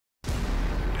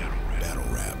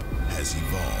has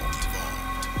evolved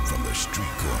from the street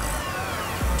corner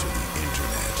to the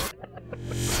internet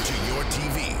to your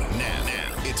TV. Now,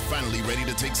 it's finally ready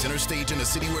to take center stage in the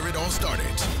city where it all started.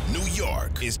 New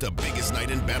York is the biggest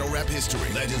night in battle rap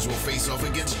history. Legends will face off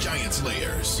against giant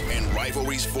slayers, and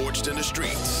rivalries forged in the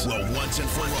streets will once and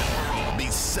for all be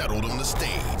settled on the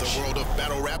stage. The world of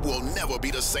battle rap will never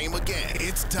be the same again.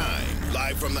 It's time.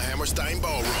 Live from the Hammerstein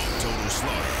Ballroom, Total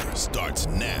Slaughter starts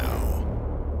now.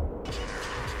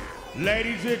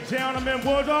 Ladies and gentlemen,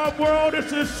 what's up, world?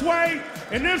 This is Sway,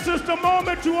 and this is the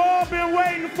moment you all been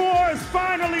waiting for. It's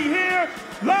finally here,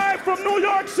 live from New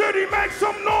York City. Make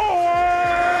some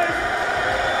noise!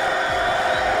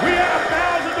 We have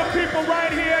thousands of people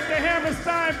right here at the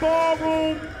Hammerstein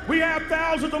Ballroom. We have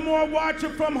thousands of more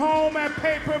watching from home at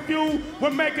pay-per-view.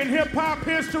 We're making hip-hop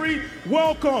history.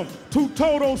 Welcome to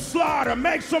Total Slaughter.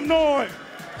 Make some noise.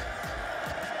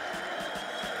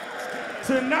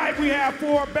 Tonight we have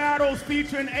 4 battles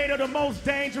featuring 8 of the most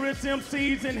dangerous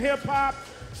MCs in hip-hop.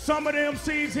 Some of the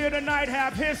MCs here tonight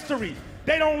have history.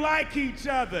 They don't like each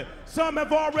other. Some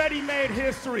have already made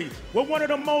history with one of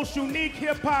the most unique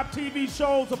hip-hop TV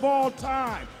shows of all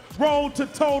time, Road to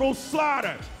Total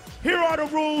Slaughter. Here are the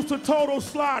rules to Total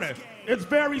Slaughter. It's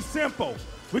very simple.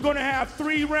 We're gonna have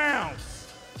 3 rounds.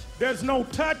 There's no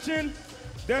touching,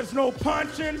 there's no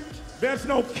punching, there's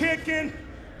no kicking,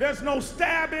 there's no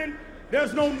stabbing,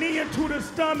 there's no knee into the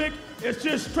stomach. It's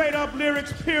just straight up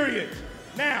lyrics, period.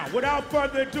 Now, without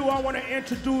further ado, I want to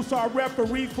introduce our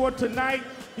referee for tonight.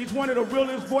 He's one of the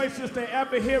realest voices to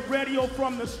ever hit radio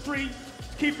from the street,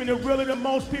 keeping it realer than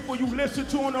most people you listen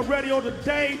to on the radio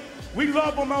today. We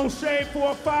love him on Shade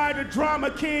 4-5, the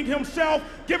drama king himself.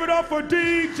 Give it up for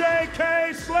DJ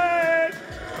K. Slade.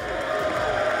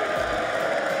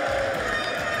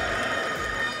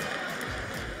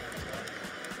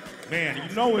 Man,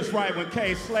 you know it's right when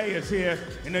K. Slay is here.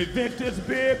 In the event this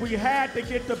big, we had to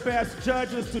get the best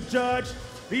judges to judge.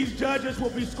 These judges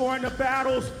will be scoring the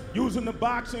battles using the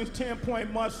boxing's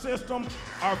 10-point must system.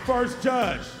 Our first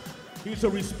judge, he's a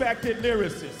respected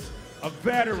lyricist, a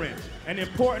veteran, an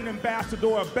important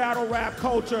ambassador of battle rap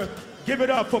culture. Give it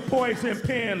up for Poison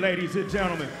Pen, ladies and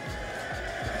gentlemen.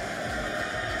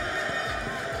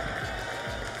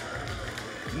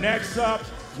 Next up,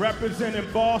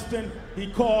 representing Boston, he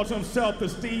calls himself the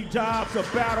Steve Jobs of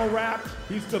battle rap.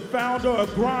 He's the founder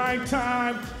of Grind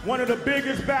Time, one of the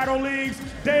biggest battle leagues.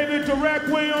 David Direct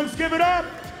Williams, give it up.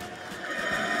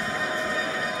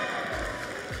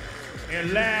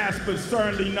 And last but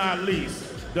certainly not least,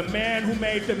 the man who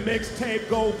made the mixtape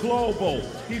go global.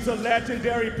 He's a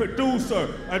legendary producer,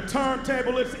 a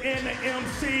turntablist, and an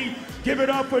MC. Give it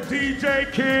up for DJ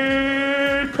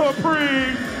Kid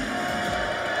Capri.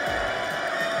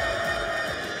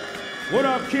 What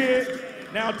up, kid?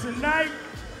 Now tonight,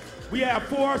 we have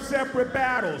 4 separate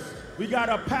battles. We got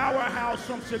a powerhouse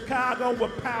from Chicago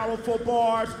with powerful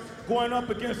bars going up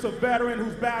against a veteran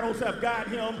whose battles have got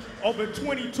him over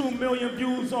 22 million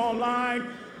views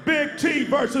online. Big T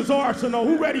versus ArsonaL.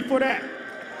 Who ready for that?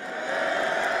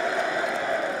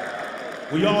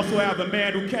 We also have the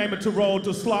man who came into Road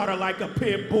to Slaughter like a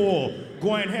pit bull,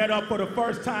 going head up for the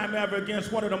first time ever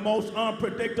against one of the most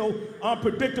unpredictable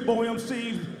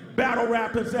MCs battle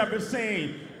rap has ever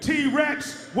seen.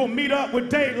 T-Rex will meet up with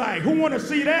Daylight. Who want to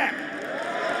see that?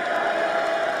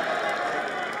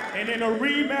 And in a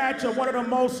rematch of one of the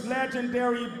most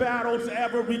legendary battles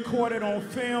ever recorded on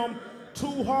film,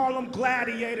 2 Harlem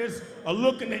gladiators are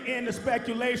looking to end the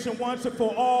speculation once and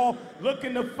for all,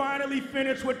 looking to finally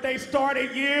finish what they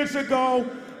started years ago.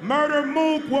 Murder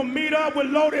Mook will meet up with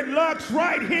Loaded Lux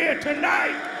right here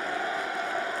tonight.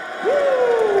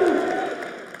 Woo!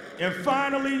 And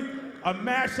finally, a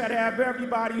match that have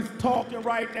everybody's talking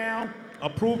right now, a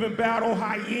proven battle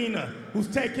hyena, who's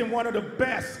taking one of the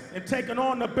best and taking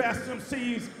on the best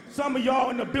MCs. Some of y'all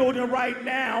in the building right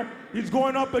now. He's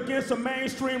going up against a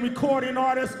mainstream recording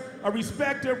artist, a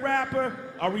respected rapper,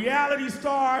 a reality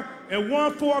star, and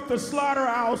 1/4 the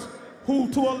Slaughterhouse, who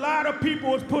to a lot of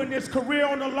people is putting his career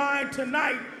on the line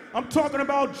tonight. I'm talking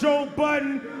about Joe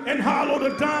Budden and Hollow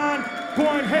the Don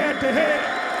going head to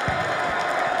head.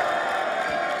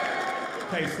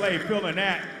 Hey, Slade, feeling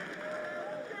that.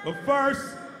 But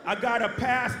first, I gotta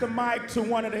pass the mic to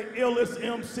one of the illest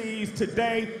MCs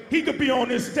today. He could be on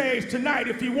this stage tonight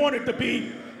if he wanted to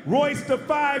be. Royce the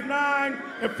 5'9",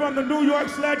 and from the New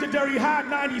York's legendary Hot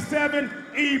 97,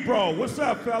 Ebro. What's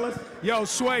up, fellas? Yo,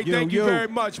 Sway, thank you very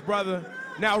much, brother.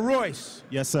 Now, Royce.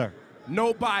 Yes, sir.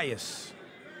 No bias.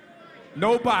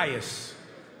 No bias.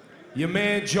 Your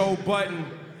man, Joe Budden,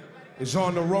 is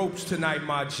on the ropes tonight,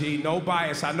 my G. No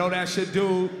bias. I know that's your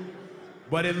dude,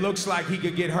 but it looks like he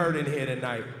could get hurt in here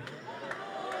tonight.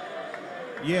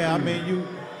 Yeah, I mean,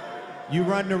 you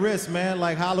run the risk, man.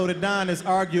 Like, Hollow the Don is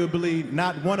arguably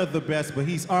not one of the best, but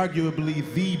he's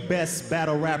arguably the best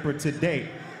battle rapper to date.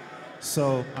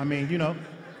 So, I mean, you know,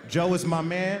 Joe is my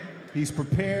man. He's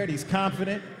prepared, he's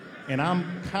confident, and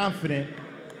I'm confident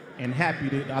and happy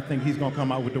that I think he's gonna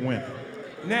come out with the win.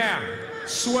 Now,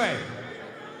 Sway,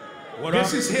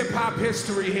 this is hip-hop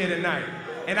history here tonight,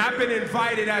 and I've been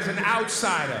invited as an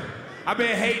outsider. I've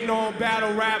been hating on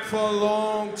battle rap for a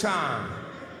long time,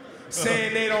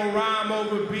 saying they don't rhyme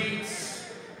over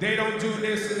beats, they don't do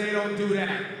this and they don't do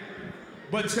that.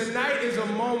 But tonight is a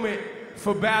moment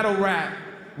for battle rap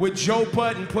with Joe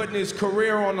Budden putting his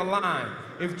career on the line.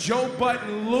 If Joe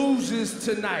Budden loses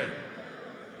tonight,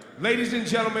 ladies and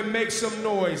gentlemen, make some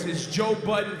noise. Is Joe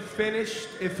Budden finished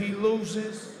if he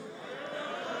loses?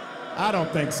 I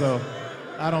don't think so.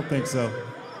 I don't think so.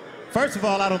 First of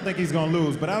all, I don't think he's gonna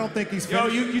lose, but I don't think he's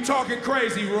finished. Yo, you talking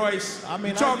crazy, Royce. I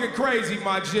mean, you talking crazy,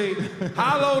 my G.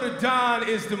 Hollow the Don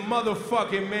is the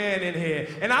motherfucking man in here,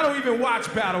 and I don't even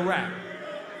watch battle rap.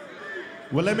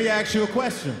 Well, let me ask you a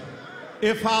question.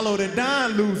 If Hollow the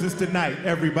Don loses tonight,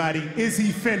 everybody, is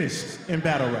he finished in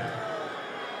battle rap?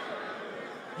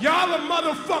 Y'all a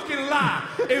motherfucking lie.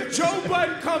 If Joe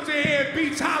Budden comes in here and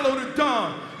beats Hollow the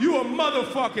Don, you a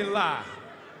motherfucking lie.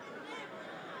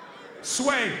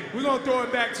 Sway, we're gonna throw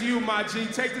it back to you, my G.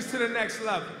 Take this to the next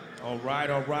level. All right.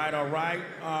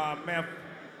 Man,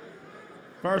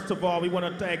 first of all, we want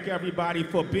to thank everybody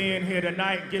for being here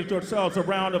tonight. Give yourselves a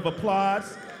round of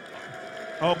applause.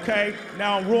 Okay,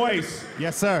 now Royce.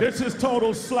 Yes, sir. This is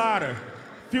Total Slaughter,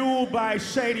 fueled by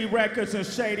Shady Records and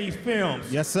Shady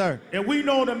Films. Yes, sir. And we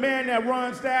know the man that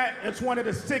runs that. It's one of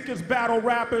the sickest battle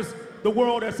rappers the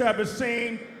world has ever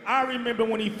seen. I remember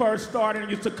when he first started and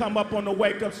used to come up on the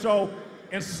Wake Up Show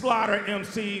and slaughter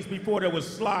MCs before there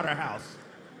was Slaughterhouse.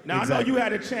 Now, exactly. I know you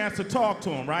had a chance to talk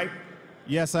to him, right?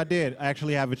 Yes, I did. I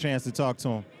actually have a chance to talk to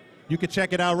him. You can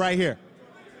check it out right here.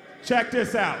 Check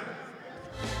this out.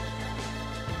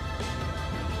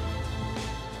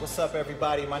 What's up,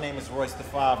 everybody? My name is Royce the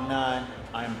 5'9". I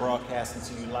am broadcasting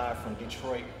to you live from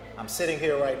Detroit. I'm sitting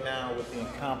here right now with the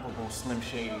incomparable Slim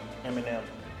Shady Eminem.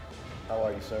 How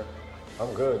are you, sir?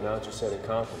 I'm good, now that you said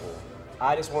incomparable.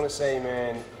 I just want to say,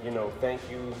 man, you know, thank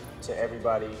you to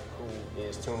everybody who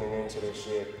is tuning into this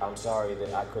shit. I'm sorry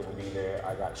that I couldn't be there.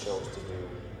 I got shows to do.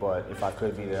 But if I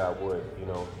could be there, I would. You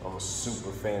know, I'm a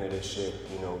super fan of this shit.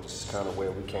 You know, this is kind of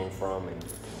where we came from and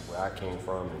where I came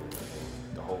from and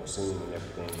the whole scene and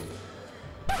everything.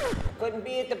 Couldn't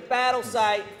be at the battle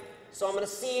site, so I'm gonna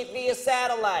see it via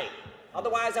satellite.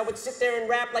 Otherwise, I would sit there and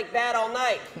rap like that all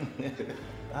night.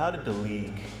 How did the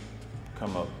league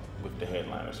come up with the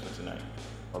headliners for tonight?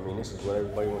 I mean, this is what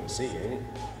everybody wants to see, ain't it?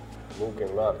 Luke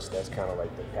and Lux, that's kind of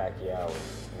like the Pacquiao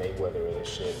and Mayweather of this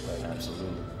shit. Like,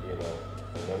 absolutely, you know,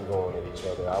 and them going at each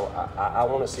other. I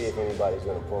want to see if anybody's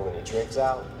going to pull any tricks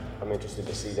out. I'm interested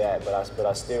to see that, but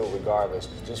I still, regardless,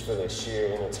 just for the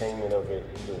sheer entertainment of it,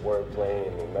 the wordplay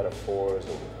and the metaphors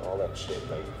and all that shit,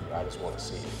 like, I just want to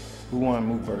see it. Who won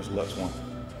Mook versus Lux won?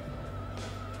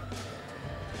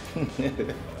 I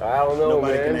don't know,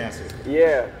 Nobody man. can answer.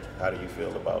 Yeah. How do you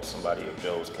feel about somebody of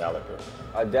Joe's caliber?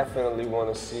 I definitely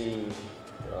want to see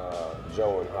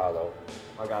Joe and Hollow.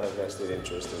 I got a vested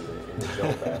interest in the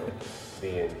Joe battle,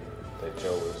 being that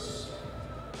Joe is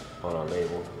on our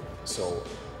label. So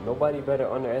nobody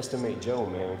better underestimate Joe,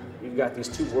 man. You've got these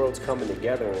two worlds coming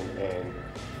together, and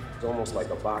it's almost like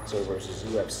a boxer versus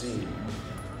UFC.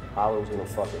 Hollow's gonna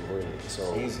fucking bring it.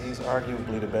 So He's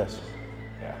arguably the best.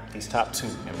 Yeah, he's top 2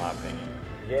 in my opinion.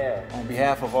 Yeah. On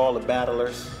behalf of all the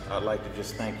battlers, I'd like to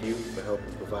just thank you for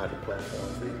helping provide the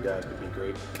platform for these guys to be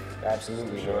great.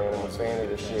 Absolutely, man. I'm a fan of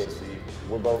this shit.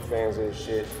 We're both fans of this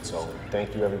shit. So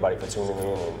thank you, everybody, for tuning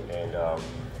in, and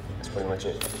that's pretty much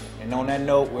it. And on that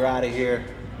note, we're out of here.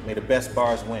 May the best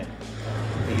bars win.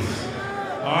 Peace.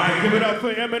 All right, give it up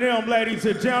for Eminem, ladies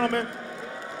and gentlemen.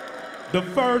 The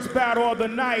first battle of the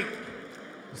night.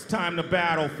 It's Time to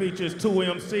Battle features 2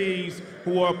 MCs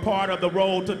who are part of the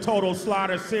Road to Total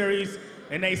Slaughter series,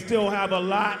 and they still have a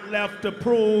lot left to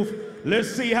prove. Let's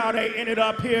see how they ended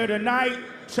up here tonight.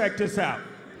 Check this out.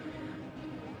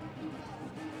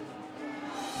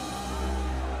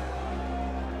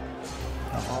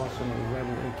 I'm ArsonaL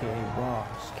Rebel, aka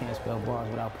Bars. Can't spell bars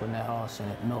without putting that arse in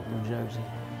it. Milk, New Jersey.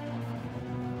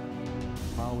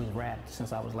 I always rapped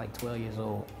since I was like 12 years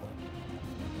old.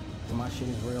 My shit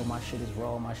is real, my shit is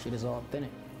raw, my shit is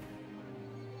authentic.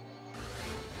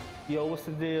 Yo, what's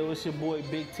the deal? It's your boy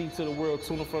Big T to the world,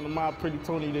 tuning from the My Pretty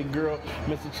Tony, the girl,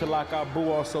 Mr. Chalak Abu,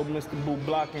 also Mr. Boo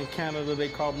Block in Canada. They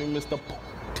call me Mr.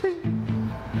 T.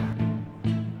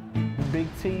 Big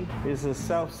T is a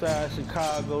Southside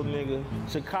Chicago nigga.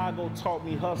 Chicago taught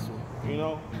me hustle, you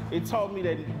know? It taught me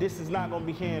that this is not gonna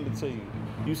be handed to you.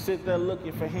 You sit there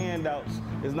looking for handouts,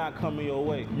 it's not coming your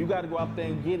way. You gotta go out there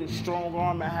and get it, strong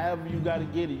arm, and however you gotta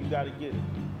get it, you gotta get it.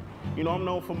 You know, I'm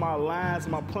known for my lines,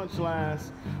 my punch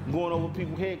lines, going over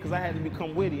people's head, because I had to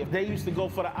become witty. If they used to go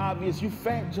for the obvious, you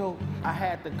fat joke, I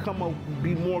had to come up,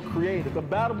 be more creative. The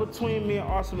battle between me and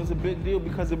Arsenal is a big deal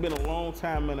because it's been a long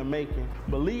time in the making.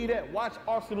 Believe that, watch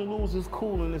Arsenal lose his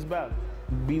cool in this battle.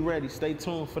 Be ready, stay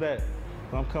tuned for that.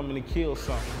 I'm coming to kill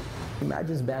something. I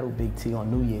just battled Big T on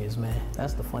New Year's, man.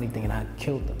 That's the funny thing, and I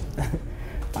killed him.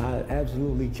 I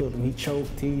absolutely killed him. He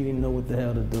choked, he didn't know what the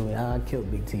hell to do. I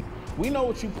killed Big T. We know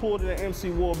what you pulled in the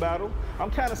MC War battle.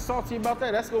 I'm kind of salty about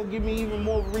that. That's gonna give me even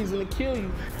more reason to kill you.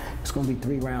 It's gonna be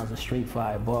 3 rounds of straight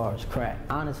fire bars, crack.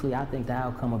 Honestly, I think the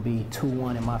outcome will be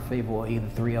 2-1 in my favor or either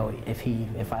 3-0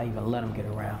 if I even let him get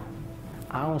around.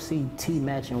 I don't see T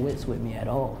matching wits with me at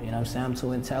all. You know what I'm saying? I'm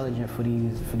too intelligent for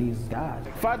these guys.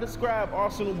 If I describe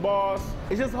Arsenal bars,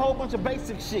 it's just a whole bunch of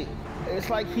basic shit. It's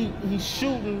like he's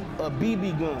shooting a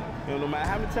BB gun. You know, no matter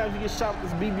how many times you get shot with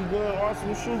this BB gun,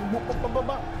 Arsenal shoots,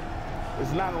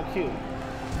 it's not gonna kill you.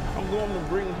 I'm going to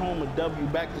bring home a W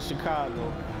back to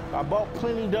Chicago. I bought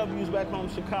plenty of W's back home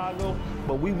to Chicago,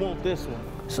 but we want this one.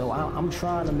 So I'm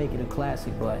trying to make it a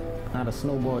classic, but not a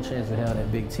snowball chance in hell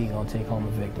that Big T gonna take home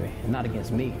a victory. Not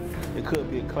against me. It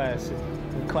could be a classic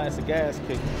ass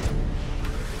kicker.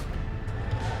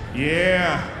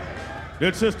 Yeah,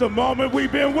 this is the moment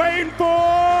we've been waiting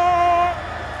for.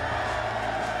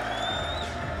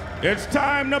 It's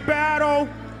time to battle.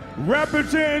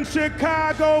 Representing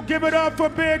Chicago, give it up for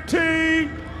Big T.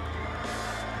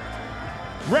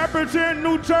 Representing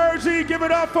New Jersey, give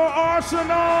it up for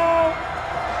ArsonaL.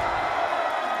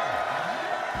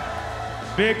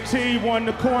 Big T won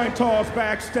the coin toss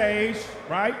backstage,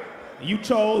 right? You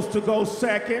chose to go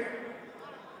second.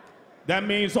 That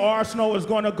means ArsonaL is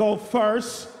gonna go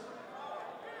first.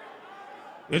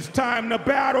 It's time to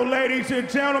battle, ladies and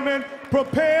gentlemen.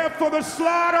 Prepare for the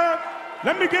slaughter.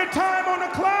 Let me get time on the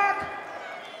clock.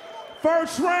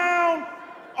 First round,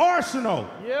 ArsonaL.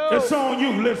 Yo. It's on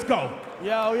you, let's go.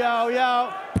 Yo, yo,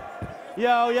 yo.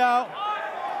 Yo, yo.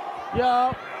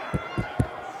 Yo.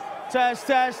 Test,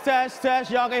 test, test, test.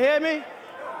 Y'all can hear me?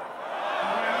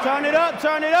 Turn it up,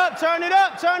 turn it up, turn it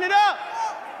up, turn it up.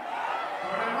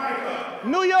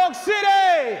 New York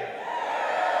City.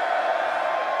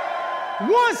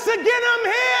 Once again, I'm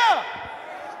here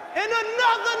in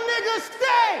another nigga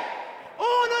state,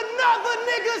 on another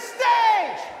nigga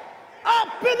stage,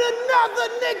 up in another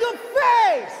nigga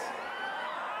face.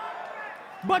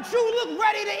 But you look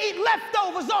ready to eat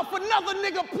leftovers off another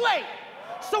nigga plate.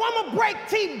 So I'ma break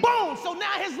T bones, so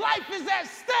now his life is at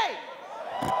stake.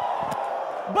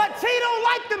 But T don't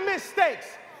like the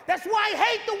mistakes. That's why I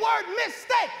hate the word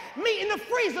mistake. Meat in the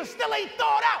freezer still ain't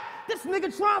thawed out. This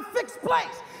nigga trying to fix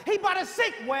plates. He bout to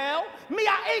sink well, me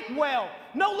I ate well.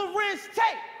 No Lorenz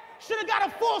tape. Should've got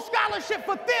a full scholarship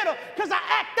for theater, cause I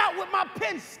act out with my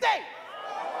Penn State.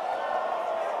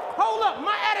 Hold up,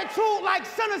 my attitude like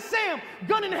Son of Sam,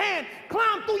 gun in hand,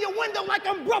 climb through your window like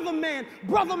I'm Brother Man.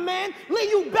 Brother Man, leave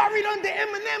you buried under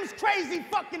Eminem's crazy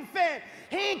fucking fan.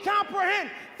 He ain't comprehend,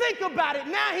 think about it,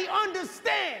 now he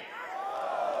understand.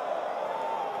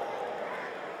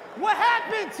 What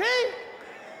happened, T?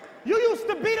 You used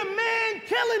to be the man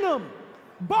killing them.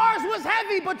 Bars was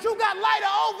heavy, but you got lighter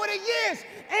over the years.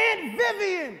 Aunt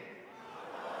Vivian.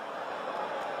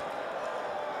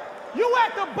 You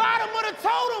at the bottom of the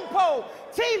totem pole.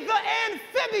 T the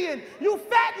amphibian. You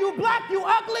fat, you black, you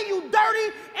ugly, you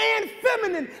dirty, and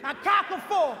feminine. I cock a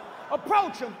four.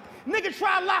 Approach him. Nigga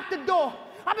try to lock the door.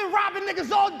 I've been robbing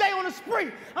niggas all day on a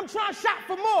spree. I'm trying to shop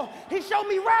for more. He showed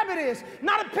me rabbit is.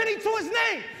 Not a penny to his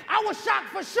name. I was shocked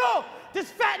for sure. This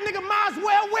fat nigga might as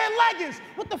well wear leggings.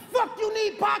 What the fuck you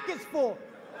need pockets for?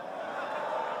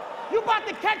 You about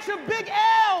to catch a big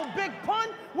L, big pun.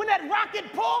 When that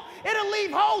rocket pour, it'll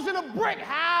leave holes in a brick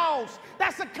house.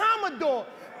 That's a Commodore.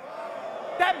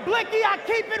 That blicky, I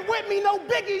keep it with me, no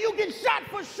biggie, you get shot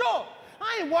for sure.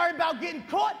 I ain't worried about getting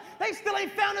caught. They still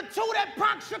ain't found a tool that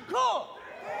Pac Shakur.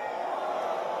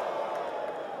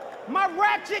 My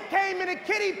ratchet came in a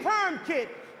kitty perm kit,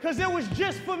 cause it was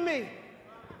just for me.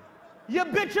 Your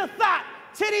bitch a thought,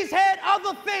 titties had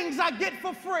other things I get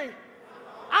for free.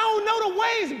 I don't know the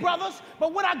ways, brothers,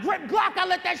 but when I grip Glock, I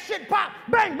let that shit pop.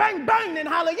 Bang, bang, bang, then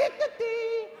holler,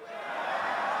 yickety.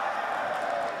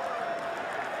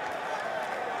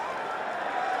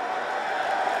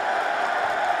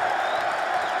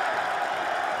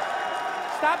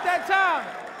 Stop that time.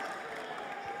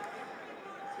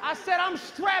 I said I'm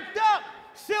strapped up.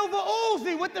 Silver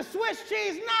Uzi with the Swiss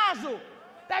cheese nozzle.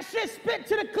 That shit spit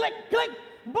to the click, click.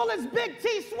 Bullets Big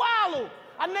T swallow.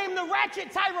 I named the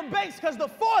ratchet Tyra Banks because the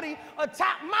 40 a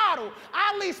top model.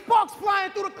 I leave sparks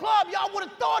flying through the club. Y'all would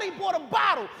have thought he bought a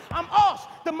bottle. I'm Ars,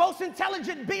 the most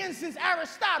intelligent being since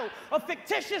Aristotle. A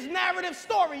fictitious narrative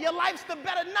story. Your life's the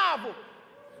better novel.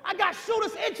 I got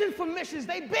shooters itching for missions.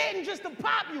 They betting just to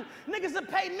pop you. Niggas will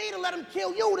pay me to let them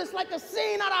kill you. This like a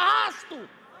scene out of Hostel.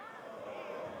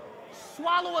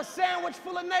 Swallow a sandwich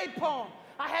full of napalm.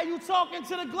 I had you talking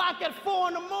to the Glock at 4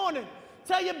 in the morning.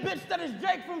 Tell your bitch that it's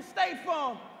Jake from State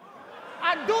Farm.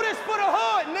 I do this for the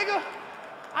hood, nigga.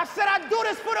 I said I do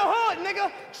this for the hood,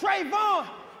 nigga. Trayvon.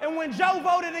 And when Joe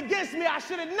voted against me, I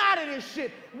should have nodded and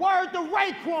shit. Word to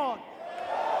Raekwon.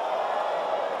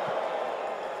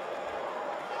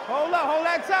 Hold up, hold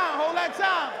that time, hold that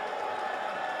time.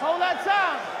 Hold that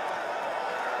time.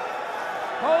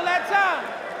 Hold that time.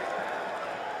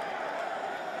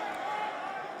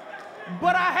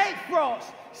 But I hate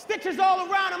frauds. Stitches all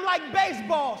around him like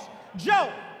baseballs.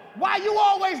 Joe, why you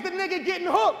always the nigga getting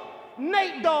hooked?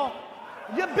 Nate dog.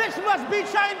 Your bitch must be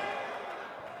Chinese.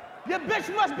 Your bitch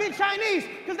must be Chinese,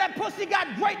 because that pussy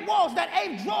got great walls. That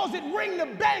Abe draws it ring to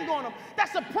bang on him.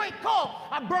 That's a prank call.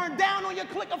 I burned down on your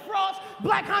clique of frauds.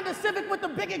 Black Honda Civic with the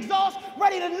big exhaust,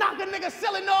 ready to knock a nigga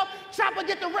ceiling off. Chopper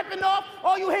get the ripping off.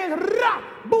 All you hear is rah,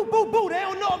 boo, boo, boo. They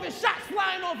don't know if it's shots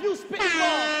flying off you spitting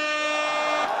balls.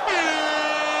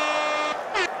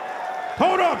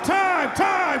 Hold up, time.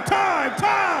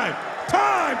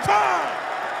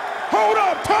 Hold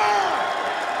up, time.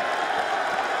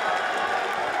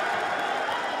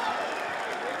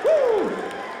 Woo!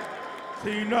 It's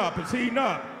heating up, it's heating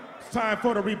up. It's time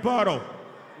for the rebuttal.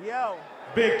 Yo.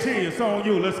 Big T, it's on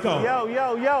you, let's go.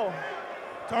 Yo.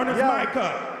 Turn this mic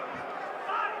up.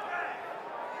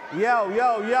 Yo.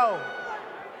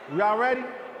 Y'all ready?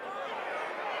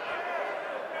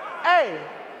 Hey,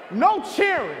 no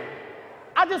cheering.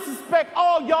 I just expect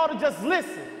all y'all to just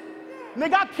listen.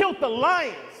 Nigga, I killed the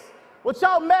lions. What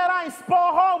y'all mad I ain't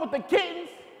spar hard with the kittens?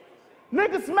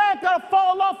 Niggas mad that I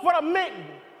fall off with a mitten.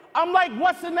 I'm like,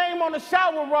 what's the name on the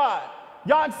shower rod?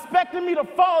 Y'all expected me to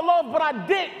fall off, but I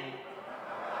didn't.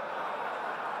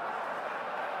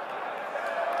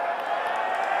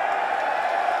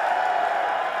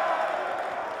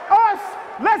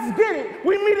 Let's get it.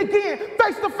 We meet again,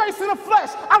 face to face in the flesh.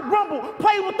 I rumble,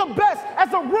 play with the best.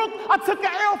 As a rook, I took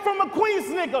an L from a Queens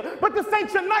nigga. But this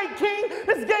ain't your night, king.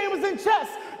 This game is in chess.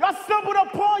 I stumbled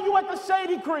upon you at the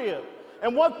shady crib.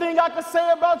 And one thing I could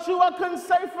say about you, I couldn't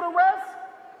say for the rest.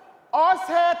 Ars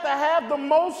had to have the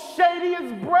most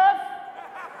shadiest breath.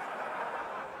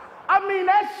 I mean,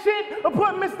 that shit will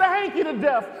put Mr. Hanky to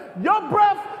death. Your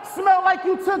breath smelled like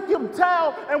you took your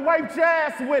towel and wiped your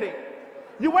ass with it.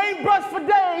 You ain't brushed for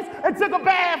days and took a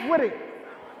bath with it.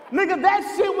 Nigga, that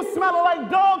shit was smelling like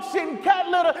dog shit and cat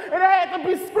litter, and it had to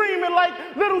be screaming like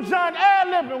Little John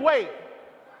ad-libbing. Wait,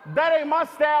 that ain't my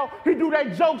style. He do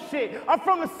that joke shit. I'm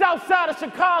from the south side of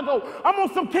Chicago. I'm on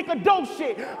some kick a dope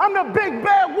shit. I'm the big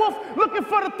bad wolf looking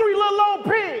for the 3 little old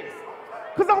pigs.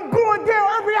 Cause I'm blowing down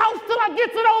every house till I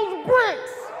get to those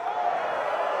bricks.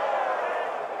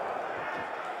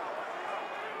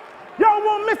 Y'all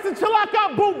won't miss it till I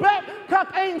got boot back.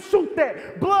 Cock aim, shoot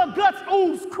that. Blood, guts,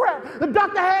 ooze, crap. The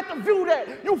doctor had to view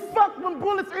that. You fuck when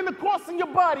bullets intercrossing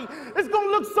your body. It's gonna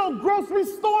look so gross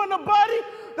restoring the body.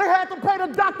 They had to pay the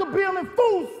doctor bill in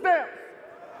food stamps.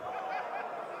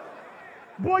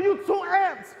 Boy, you too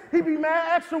amped. He be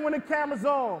mad extra when the camera's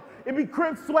on. It be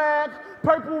crib swag,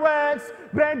 purple rags,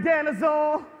 bandanas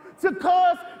on. To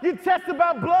cause you tested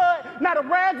by blood. Now the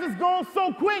rags is gone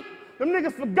so quick. Them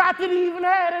niggas forgot that he even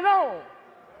had it on.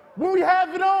 When we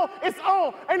have it on, it's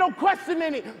on. Ain't no question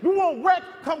in it. You want wreck?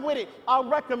 Come with it. I'll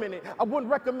recommend it. I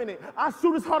wouldn't recommend it. I'll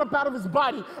shoot his heart up out of his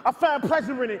body. I find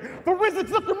pleasure in it.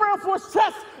 Forensics looked around for his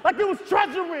chest like there was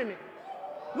treasure in it.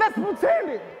 Let's pretend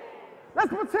it. Let's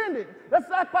pretend it. Let's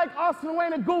act like Arsenal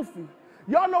ain't a goofy.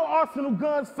 Y'all know Arsenal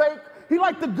guns fake. He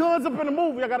like the guns up in the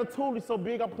movie. I got a tool, it's so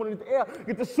big, I put it in the air.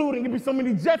 Get the shooting, give me so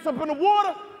many jets up in the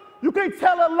water. You can't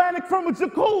tell Atlantic from a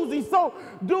jacuzzi, so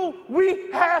do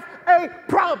we have a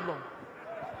problem?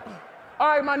 All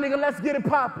right, my nigga, let's get it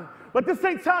poppin'. But this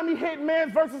ain't Tommy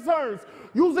Hitman versus Hearns.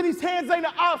 Using these hands ain't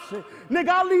an option. Nigga,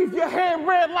 I'll leave your hand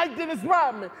red like Dennis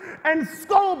Rodman. And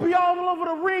skull be all over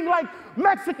the ring like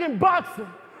Mexican boxing.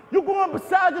 You going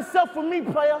beside yourself for me,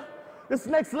 player. This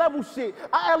next level shit.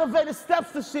 I elevated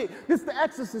steps to shit. This the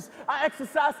exorcist. I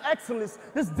exercise excellence.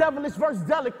 This devilish verse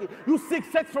delicate. You seek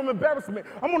sex from embarrassment.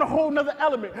 I'm on a whole nother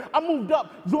element. I moved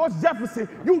up. George Jefferson.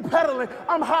 You peddling.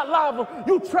 I'm hot lava.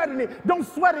 You treading it. Don't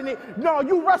sweating it. No,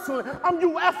 you wrestling. I'm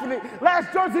you effing it.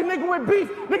 Last Jersey nigga with beef.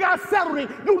 Nigga, I settled it.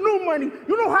 You knew money.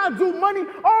 You know how I do money.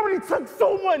 Already took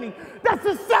so money. That's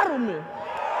a settlement.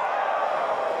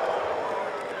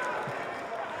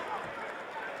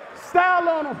 Style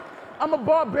on him. I'm a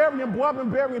barbarian, boy, I've been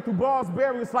burying through bars,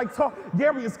 barriers like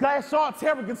Targaryens, glass shards,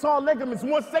 arrogance, all ligaments.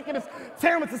 1 second is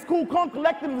Terrence, is cool, calm,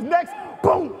 collective is next.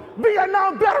 Boom!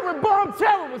 Vietnam veteran, bomb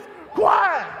terrorist.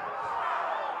 Quiet!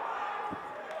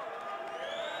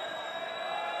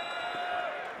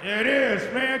 There it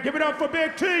is, man. Give it up for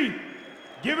Big T.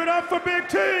 Give it up for Big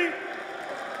T.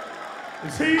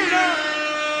 It's heating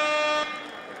up.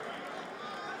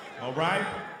 All right.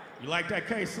 You like that,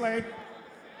 K-Slay?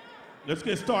 Let's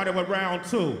get started with round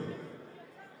 2.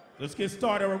 Let's get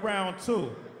started with round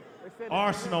 2.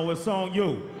 Arsenal, it's on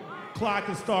you. Clock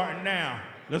is starting now.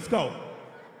 Let's go.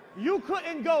 You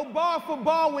couldn't go bar for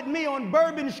bar with me on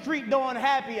Bourbon Street during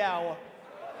happy hour.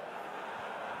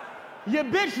 Your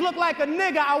bitch look like a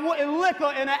nigga I wouldn't lick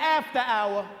her in an after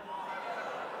hour.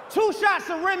 2 shots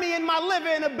of Remy in my liver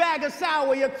and a bag of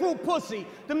sour. Your crew pussy.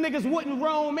 Them niggas wouldn't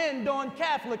roam in during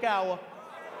Catholic hour.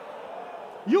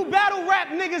 You battle rap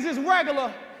niggas is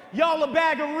regular, y'all a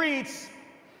bag of reeds.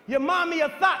 Your mommy a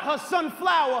thought, her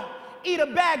sunflower, eat a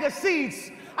bag of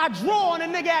seeds. I draw on a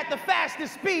nigga at the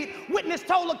fastest speed. Witness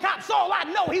told the cops all I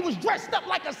know, he was dressed up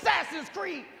like Assassin's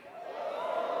Creed.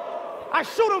 I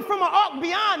shoot him from an arc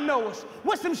beyond Noah's.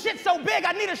 With some shit so big,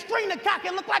 I need a string to cock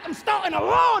and look like I'm starting a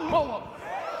lawnmower.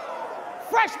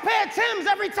 Fresh pair of Timbs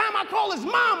every time I call his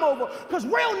mom over, cause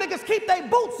real niggas keep their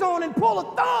boots on and pull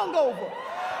a thong over.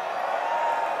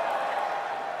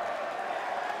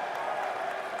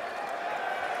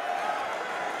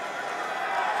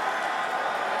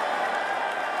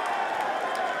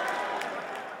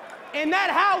 In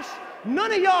that house,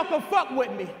 none of y'all can fuck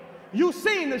with me. You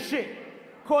seen the shit.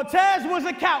 Cortez was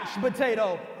a couch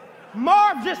potato.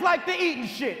 Marv just like the eating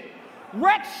shit.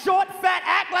 Rex, short, fat,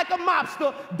 act like a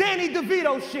mobster. Danny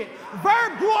DeVito shit.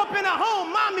 Verb grew up in a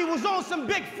home. Mommy was on some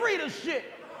Big Frida shit.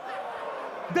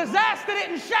 Disaster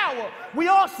didn't shower. We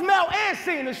all smell and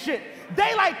seen the shit.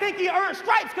 Daylight think he earned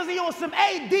stripes because he on some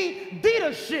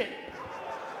Dita shit.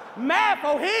 Math,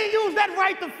 he ain't use that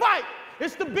right to fight.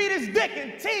 It's to beat his dick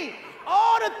and T.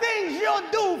 All the things you'll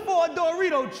do for a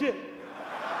Dorito chip.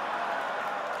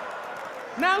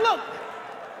 Now look,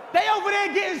 they over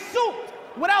there getting souped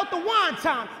without the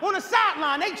wonton. On the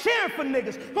sideline, they cheering for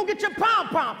niggas. Go get your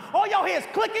pom-pom. All y'all hear is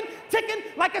clicking, ticking,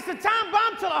 like it's a time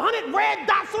bomb till 100 red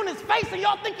dots on his face and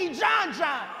y'all think he John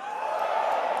John.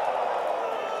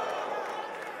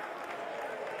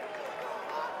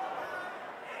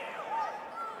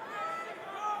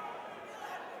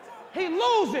 He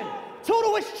losing. 2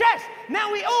 to his chest.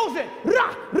 Now he oozing.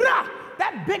 Rah, rah.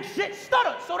 That big shit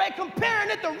stuttered, so they comparing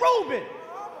it to Ruben.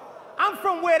 I'm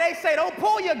from where they say, don't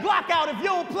pull your Glock out if you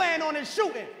don't plan on it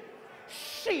shooting.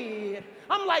 Shit.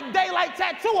 I'm like daylight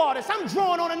tattoo artist. I'm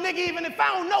drawing on a nigga even if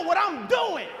I don't know what I'm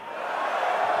doing.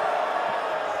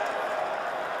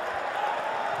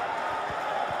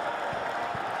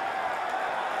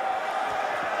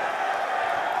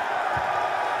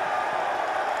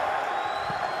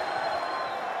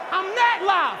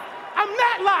 I'm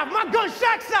that live. My gun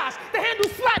shack size. The handle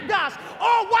slap guys.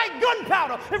 All white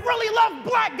gunpowder. It really love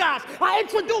black guys. I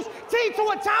introduced T to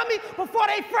a Tommy before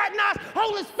they fraternize.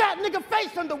 Hold his fat nigga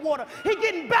face underwater. He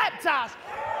getting baptized.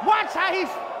 Watch how he's...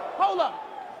 Hold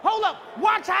up.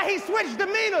 Watch how he switched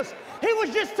demeanors. He was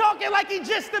just talking like he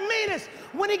just the meanest.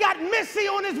 When he got Missy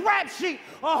on his rap sheet.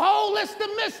 A whole list of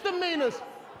misdemeanors.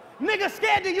 Nigga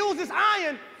scared to use his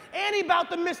iron. And he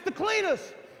about to miss the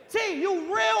cleaners. T,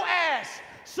 you real ass.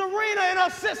 Serena and her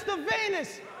sister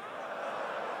Venus.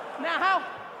 Now how?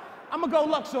 I'ma go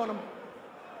Lux on him.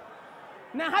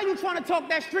 Now how you trying to talk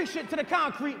that street shit to the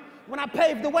concrete when I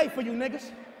paved the way for you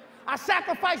niggas? I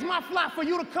sacrificed my fly for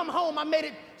you to come home. I made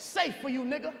it safe for you,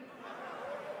 nigga.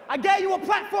 I gave you a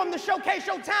platform to showcase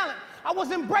your talent. I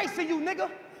was embracing you, nigga.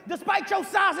 Despite your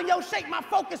size and your shape, my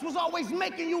focus was always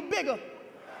making you bigger.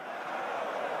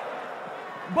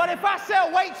 But if I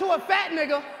sell weight to a fat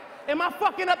nigga, am I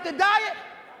fucking up the diet?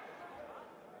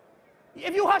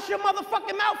 If you hush your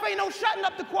motherfucking mouth, ain't no shutting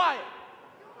up the quiet.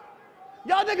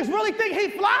 Y'all niggas really think he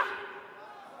fly?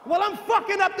 Well, I'm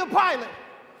fucking up the pilot.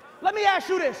 Let me ask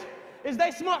you this. Is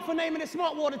they smart for naming it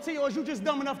Smart Water Tea, or is you just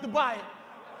dumb enough to buy it?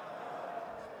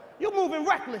 You moving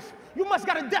reckless. You must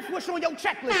got a death wish on your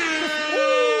checklist.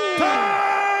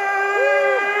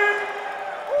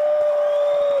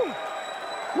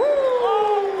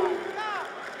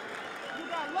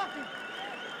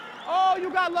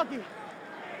 got lucky.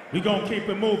 We gonna keep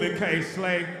it moving,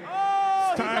 K-Slay. Oh,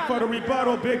 it's time for the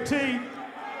rebuttal, Big T.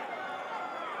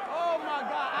 Oh my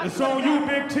God. It's on you,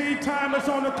 Big T. Time is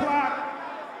on the clock.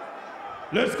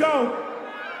 Let's go.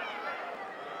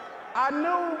 I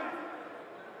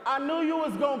knew you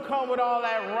was gonna come with all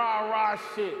that rah-rah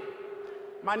shit.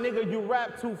 My nigga, you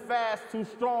rap too fast, too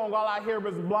strong. All I hear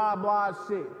is blah, blah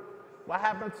shit. What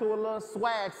happened to a little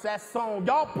swag, that song?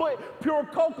 Y'all put pure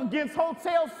coke against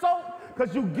hotel soap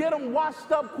because you get them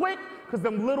washed up quick because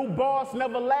them little bars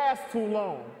never last too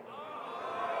long.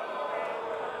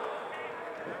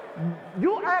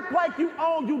 You act like you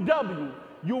own UW.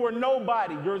 You were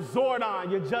nobody. You're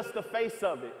Zordon. You're just the face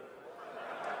of it.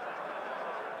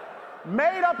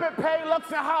 Made up at Paylux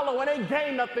and Hollow and ain't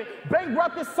gained nothing.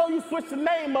 Bankrupted so you switch the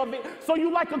name of it so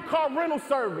you like a car rental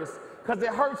service because it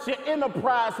hurts your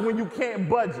enterprise when you can't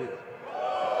budget.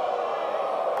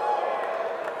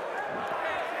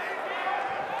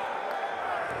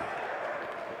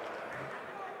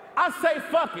 I say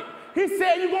fuck it. He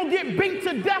said you gonna get beat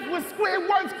to death with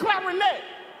Squidward's clarinet.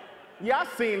 Yeah,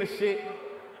 I seen the shit.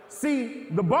 See,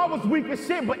 the bar was weak as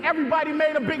shit, but everybody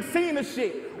made a big scene of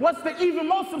shit. What's the even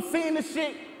most obscene of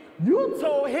shit? You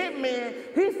told Hitman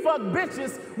he fucked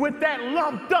bitches with that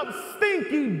lumped up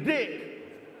stinky dick.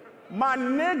 My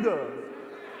nigga.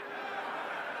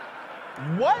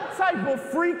 What type of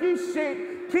freaky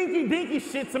shit, kinky dinky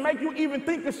shit to make you even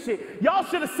think of shit? Y'all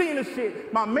should have seen the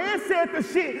shit. My man said the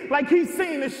shit like he's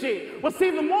seen the shit. What's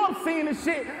even more obscene the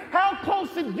shit, how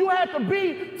close did you have to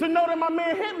be to know that my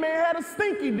man Hitman had a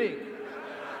stinky dick?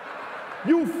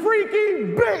 You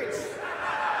freaky bitch.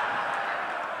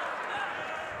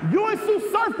 You and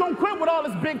Sue Surf don't quit with all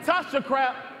this Big Tasha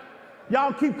crap.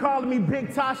 Y'all keep calling me Big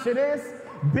Tasha this,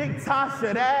 Big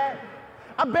Tasha that.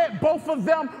 I bet both of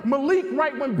them Malik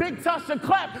right when Big Tasha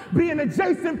clapped, being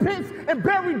adjacent pits and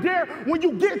buried there when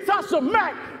you get Tasha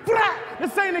Mac. Flat!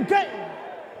 This ain't a game.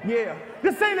 Yeah,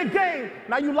 this ain't a game.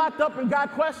 Now you locked up and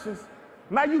got questions.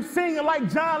 Now you singing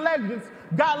like John Legends,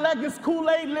 got Legends,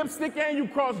 Kool-Aid, lipstick, and you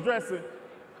cross-dressing.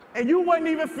 And you wasn't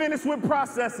even finished with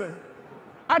processing.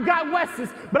 I got Wes's,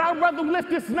 but I'd rather lift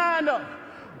this 9 up.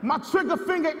 My trigger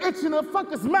finger itching to fuck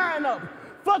this mine up.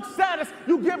 Fuck status,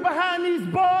 you get behind these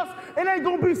bars, it ain't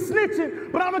gonna be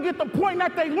snitching, but I'm gonna get the point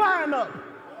that they line up.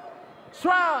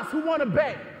 Trials, who wanna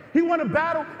bet? He wanna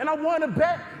battle, and I wanna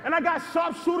bet, and I got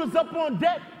sharpshooters up on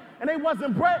deck, and they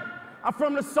wasn't bred. I'm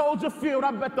from the soldier field, I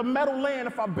bet the metal land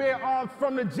if I bear arms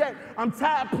from the jet. I'm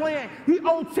tired playing, he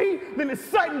OT, then it's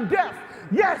sudden death.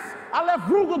 Yes, I left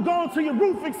Ruger going till your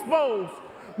roof exposed.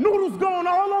 Noodles going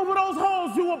all over those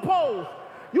holes you oppose.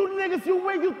 You niggas you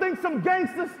with, you think some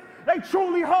gangsters? They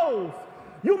truly hoes.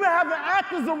 You've been having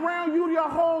actors around you your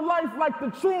whole life like the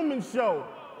Truman Show.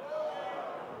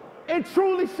 It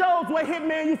truly shows what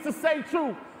Hitman used to say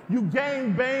true. You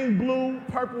gang, bang, blue,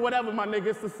 purple, whatever, my nigga,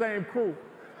 it's the same crew.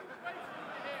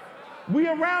 We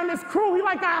around this crew, he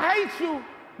like, I hate you.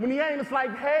 When he ain't, it's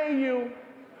like, hey you.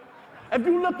 If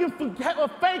you looking for a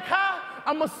fake high,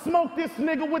 I'ma smoke this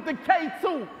nigga with the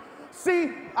K2.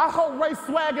 See, I hope Ray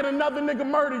Swag and another nigga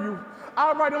murder you.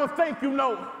 I'll write him a thank you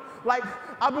note. Like,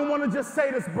 I've been wanting to just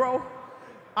say this, bro.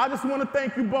 I just want to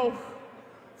thank you both.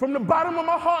 From the bottom of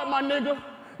my heart, my nigga,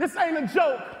 this ain't a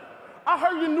joke. I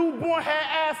heard your newborn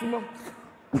had asthma.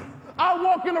 I'll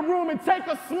walk in the room and take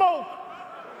a smoke.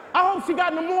 I hope she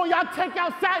got pneumonia. I take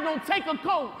outside, don't take a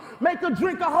coat. Make her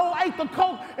drink a whole 1/8 of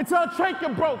Coke until her trachea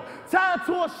broke. Tie her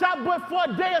to a shot but for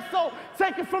a day or so.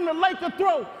 Take it from the lake of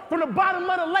throat. From the bottom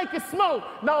of the lake is smoke.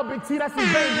 No, Big T, that's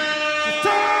his baby. It's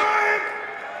time!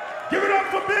 Give it up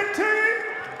for Big T!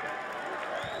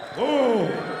 Whoa.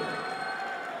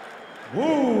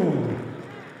 Whoa.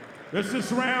 This is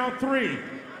round 3.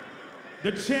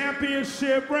 The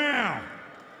championship round.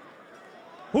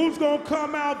 Who's gonna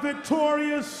come out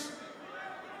victorious?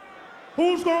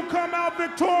 Who's gonna come out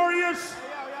victorious?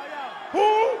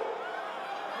 Who?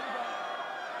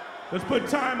 Let's put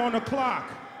time on the clock.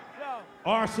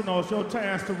 Arsenal, it's your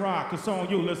chance to rock. It's on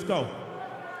you, let's go.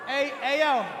 Hey,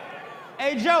 yo.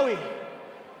 Hey, Joey.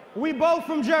 We both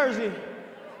from Jersey.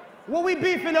 What we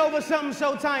beefing over something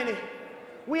so tiny?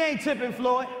 We ain't tipping,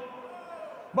 Floyd.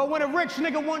 But when a rich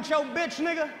nigga wants your bitch,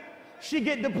 nigga, she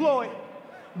get deployed.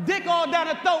 Dick all down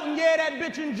her throat and yeah, that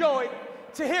bitch enjoyed.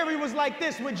 Tahiri was like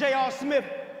this with J.R. Smith.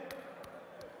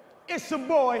 It's a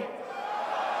boy.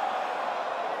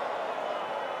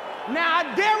 Now I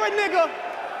dare a nigga.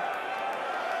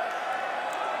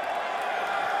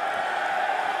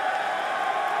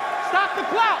 Stop the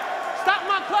clock. Stop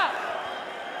my clock.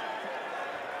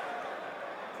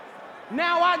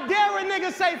 Now I dare a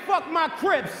nigga say fuck my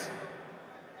Crips.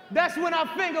 That's when I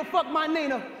finger fuck my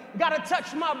Nina. gotta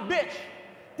touch my bitch.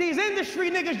 These industry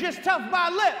niggas just tough by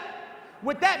lip.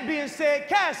 With that being said,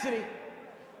 Cassidy,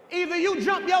 either you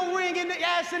jump your ring in the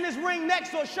ass in this ring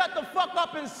next or shut the fuck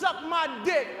up and suck my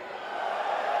dick.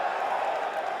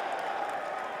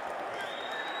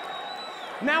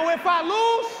 Now if I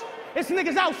lose, it's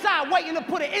niggas outside waiting to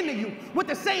put it into you with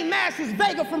the same mask as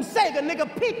Vega from Sega,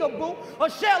 nigga, peekaboo, or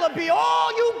shell'll be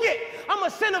all you get. I'ma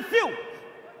send a few,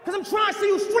 cause I'm trying to see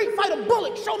you street fight a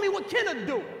bullet, show me what Ken'll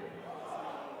do.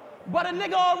 But a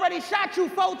nigga already shot you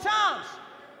 4 times,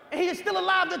 and he is still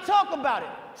alive to talk about it.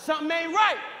 Something ain't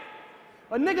right.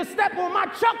 A nigga step on my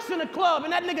chucks in the club,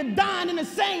 and that nigga dying in the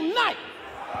same night.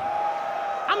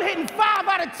 I'm hitting 5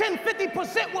 out of 10,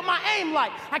 50% with my aim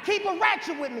like. I keep a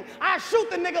ratchet with me. I shoot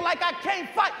the nigga like I can't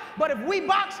fight. But if we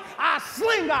box, I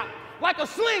sling out like a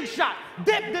slingshot.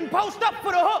 Dip, then post up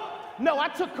for the hook. No, I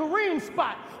took Kareem's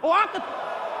spot. Or I could,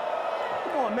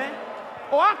 come on, man.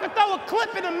 Or I could throw a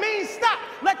clip in a mean stop.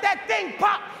 Let that thing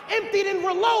pop, empty, then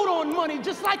reload on money,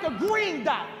 just like a green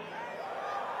dot.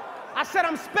 I said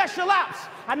I'm special ops.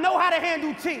 I know how to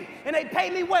handle T, and they pay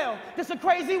me well. This a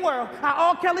crazy world.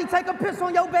 How R. Kelly take a piss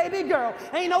on your baby girl.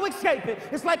 Ain't no escaping.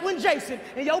 It's like when Jason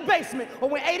in your basement, or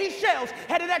when 80 shells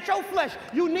headed at your flesh,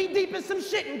 you knee deep in some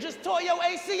shit and just tore your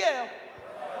ACL.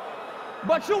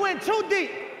 But you went too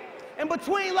deep. And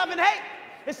between love and hate,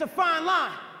 it's a fine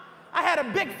line. I had a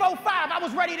big 4-5. I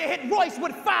was ready to hit Royce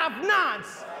with 5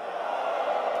 9s.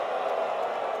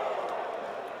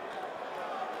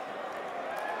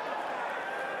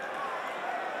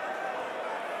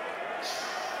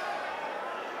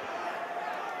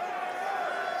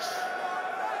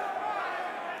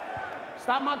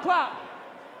 Stop my clock.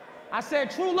 I said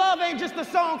true love ain't just a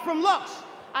song from Lux.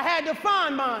 I had to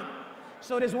find mine.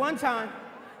 So this one time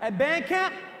at band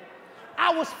camp,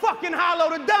 I was fucking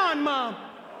Hollow the Don mom.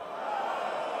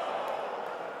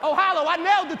 Oh, Hollow, I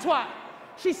nailed the twat.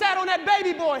 She sat on that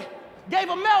baby boy, gave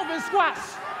her Melvin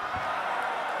squats.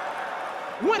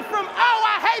 Went from, oh,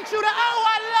 I hate you to, oh,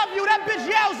 I love you. That bitch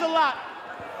yells a lot.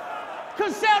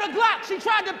 Concealed a Glock. She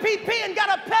tried to PP and got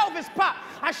her pelvis pop.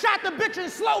 I shot the bitch in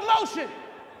slow motion.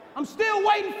 I'm still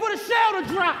waiting for the shell to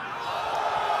drop.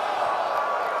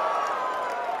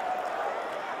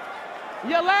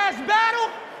 Your last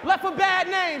battle left a bad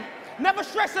name. Never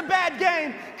stress a bad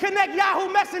game. Connect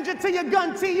Yahoo Messenger to your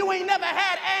gun T. You ain't never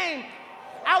had aim.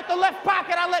 Out the left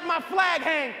pocket, I let my flag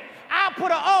hang. I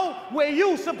put a O where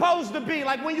you supposed to be,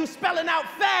 like when you spelling out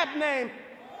fab name.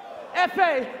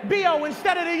 F-A-B-O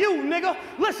instead of the U, nigga.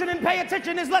 Listen and pay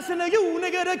attention, it's lesson to you,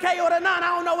 nigga. The K or the 9, I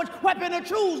don't know which weapon to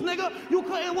choose, nigga. You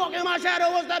couldn't walk in my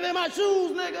shadow or step in my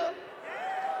shoes, nigga.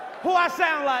 Who I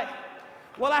sound like?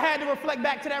 Well, I had to reflect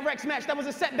back to that Rex match. That was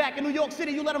a setback in New York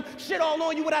City. You let them shit all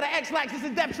on you without an X-Lax. This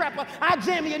is Death Trapper. I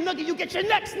jam you, nugget, you get your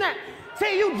neck snapped.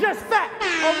 Till you just fat.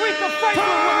 Aretha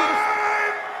Franklin with me.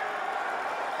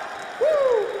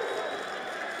 Woo!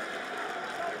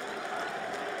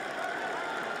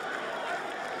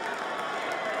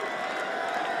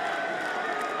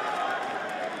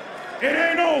 It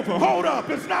ain't over. Hold up.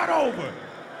 It's not over.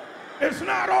 It's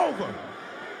not over.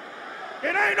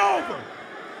 It ain't over.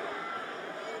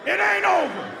 It ain't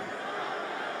over.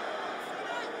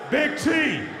 Big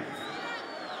T,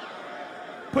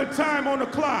 put time on the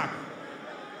clock.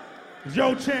 It's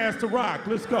your chance to rock.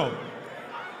 Let's go.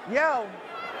 Yo.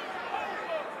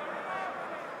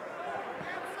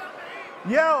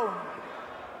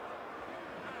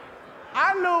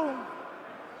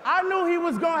 I knew he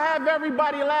was gonna have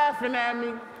everybody laughing at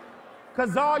me,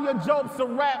 cause all your jokes are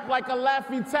rap like a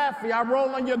Laffy Taffy. I roll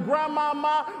on your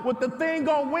grandmama with the thing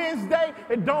on Wednesday.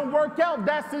 It don't work out,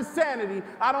 that's insanity.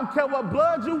 I don't care what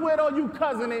blood you with or you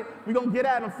cousin it. We gonna get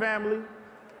at him, family.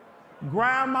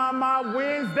 Grandmama,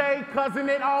 Wednesday, cousin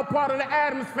it, all part of the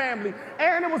Addams family.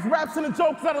 And it was raps and the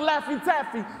jokes of the Laffy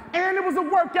Taffy. And it was a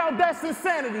workout, that's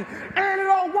insanity. And it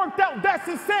all worked out, that's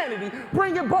insanity.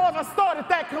 Bring your balls, I started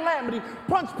that calamity.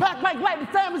 Punch pack like lightning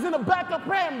families in the back of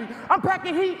family. I'm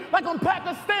packing heat like I'm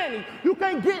Pakistani. You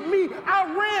can't get me,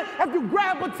 I ran if you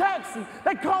grab a taxi.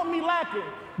 They call me lacking.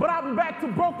 But I'm back to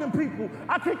broken people.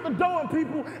 I kick the door in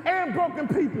people and broken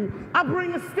people. I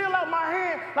bring the steel out my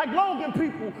hand like Logan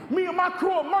people. Me and my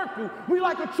crew are Merkel. We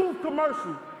like a truth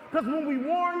commercial. Because when we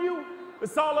warn you,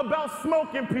 it's all about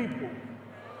smoking people.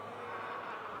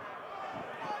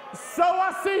 So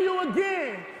I see you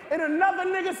again in another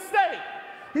nigga state.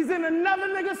 He's in another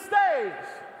nigga stage.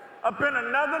 Up in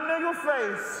another nigga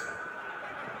face.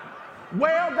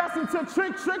 Well, that's until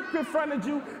Trick confronted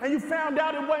you and you found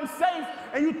out it wasn't safe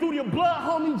and you threw your blood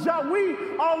homie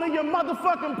Jawi all in your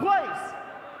motherfucking place.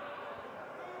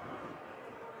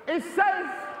 It's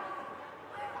safe.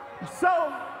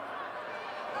 So,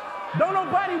 Don't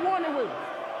nobody want it with me.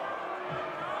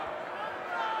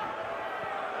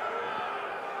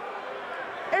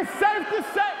 It's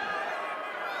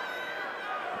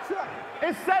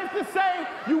safe to say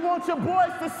you want your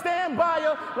boys to stand by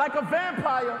you like a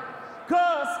vampire,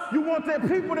 cause you want their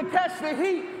people to catch the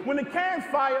heat when the cans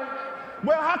fire.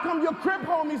 Well, how come your crib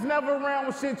homies never around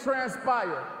when shit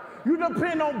transpire? You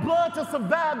depend on blood to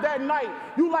survive that night.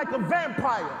 You like a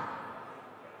vampire.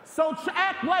 So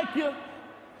act like you.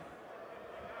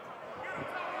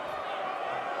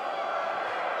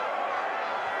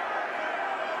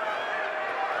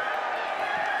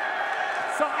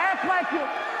 So act like you.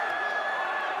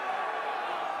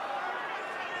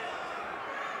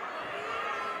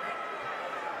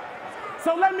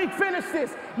 So let me finish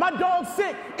this. My dog's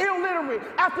sick, illiterate.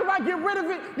 After I get rid of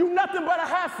it, you nothing but a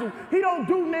hassle. He don't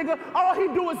do, nigga. All he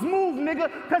do is move, nigga,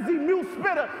 cause he mute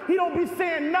spitter. He don't be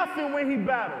saying nothing when he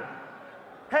battle.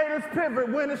 Haters pivot,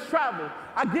 winners travel.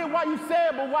 I get why you say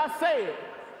it, but why say it?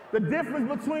 The difference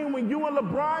between when you and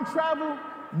LeBron travel,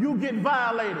 you get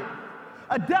violated.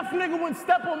 A deaf nigga wouldn't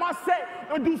step on my set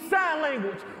and do sign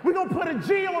language. We gonna put a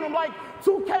G on him like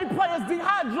 2K players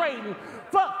dehydrating.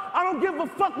 Fuck, I don't give a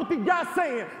fuck what the guy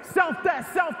saying. Self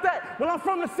that. Well, I'm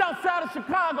from the south side of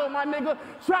Chicago, my nigga.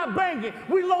 Try banging.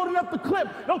 We loading up the clip.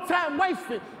 No time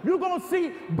wasted. You gonna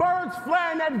see birds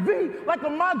flying that V like a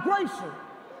migration.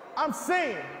 I'm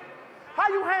saying, how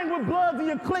you hang with Bloods and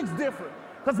your clicks different?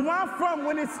 Cause where I'm from,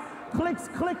 when it's clicks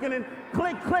clicking and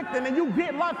clicked, and then you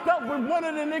get locked up with one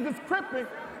of the niggas cripping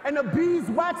and the bees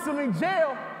wax him in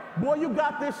jail, boy, you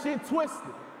got this shit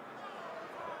twisted.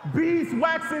 Bees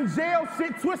wax in jail,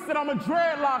 shit twisted, I'm a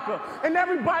dreadlocker. And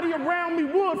everybody around me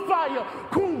wood fire.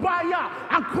 Kumbaya,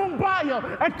 I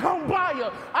kumbaya, and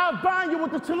kumbaya. I'll bind you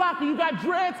with the chalaka. You got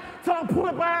dreads till I'm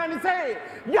pulling behind his head.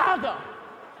 Yaga.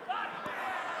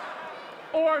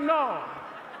 Or no.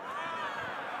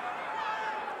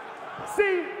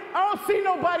 See, I don't see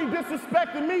nobody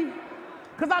disrespecting me,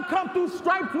 cause I come through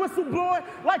striped whistle blowing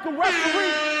like a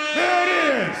referee. There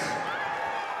it is.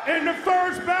 And the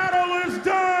first battle is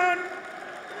done.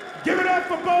 Give it up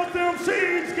for both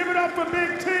MCs. Give it up for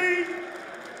Big T.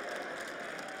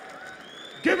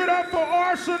 Give it up for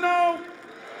ArsonaL.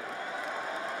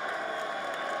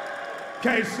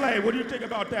 K. Slay, what do you think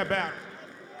about that battle?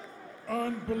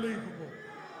 Unbelievable.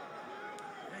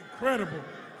 Incredible.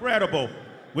 Incredible.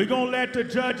 We're gonna let the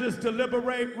judges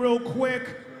deliberate real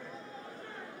quick.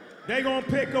 They gonna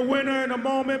pick a winner in a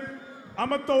moment. I'm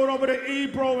gonna throw it over to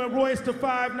Ebro and Royce to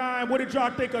 5'9". What did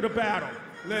y'all think of the battle?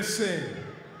 Listen,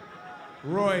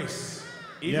 Royce,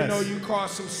 even though you caught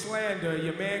some slander,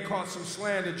 your man caught some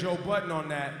slander, Joe Budden on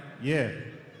that. Yeah.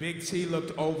 Big T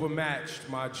looked overmatched,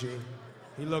 my G.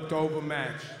 He looked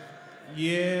overmatched.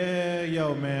 Yeah,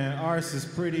 yo, man, Ars is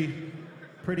pretty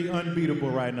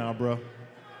unbeatable right now, bro.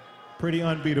 Pretty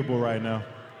unbeatable right now.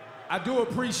 I do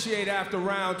appreciate after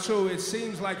round 2, it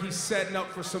seems like he's setting up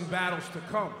for some battles to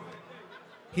come.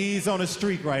 He's on a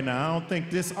streak right now. I don't think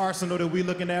this ArsonaL that we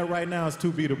looking at right now is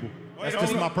too beatable. That's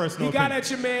just my personal opinion. He got at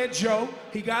your man Joe.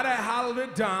 He got at Hollow the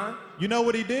Don. You know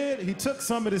what he did? He took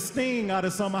some of the sting out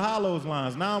of some of Hollow's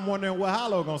lines. Now I'm wondering what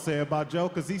Hollow gonna say about Joe,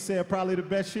 because he said probably the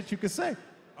best shit you could say.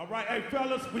 All right, hey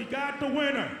fellas, we got the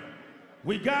winner.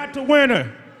 We got the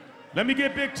winner. Let me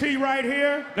get Big T right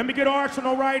here. Let me get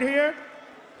ArsonaL right here.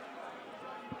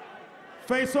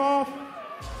 Face off.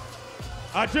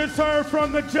 I just heard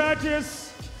from the judges.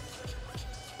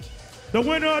 The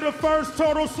winner of the first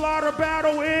Total Slaughter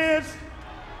battle is...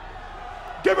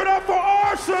 Give it up for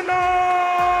ArsonaL!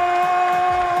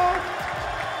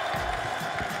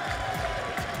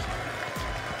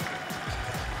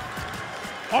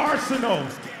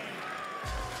 ArsonaL.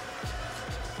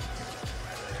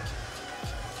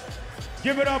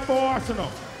 Give it up for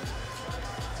ArsonaL.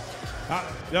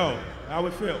 Yo, how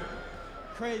it feel?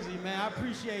 Crazy, man. I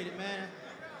appreciate it, man.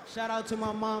 Shout out to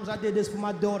my moms. I did this for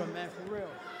my daughter, man, for real.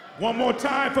 One more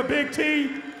time for Big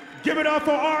T. Give it up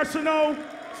for ArsonaL.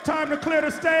 It's time to clear the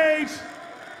stage.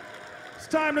 It's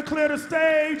time to clear the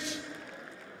stage.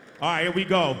 All right, here we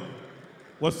go.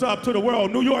 What's up to the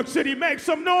world? New York City, make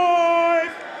some noise!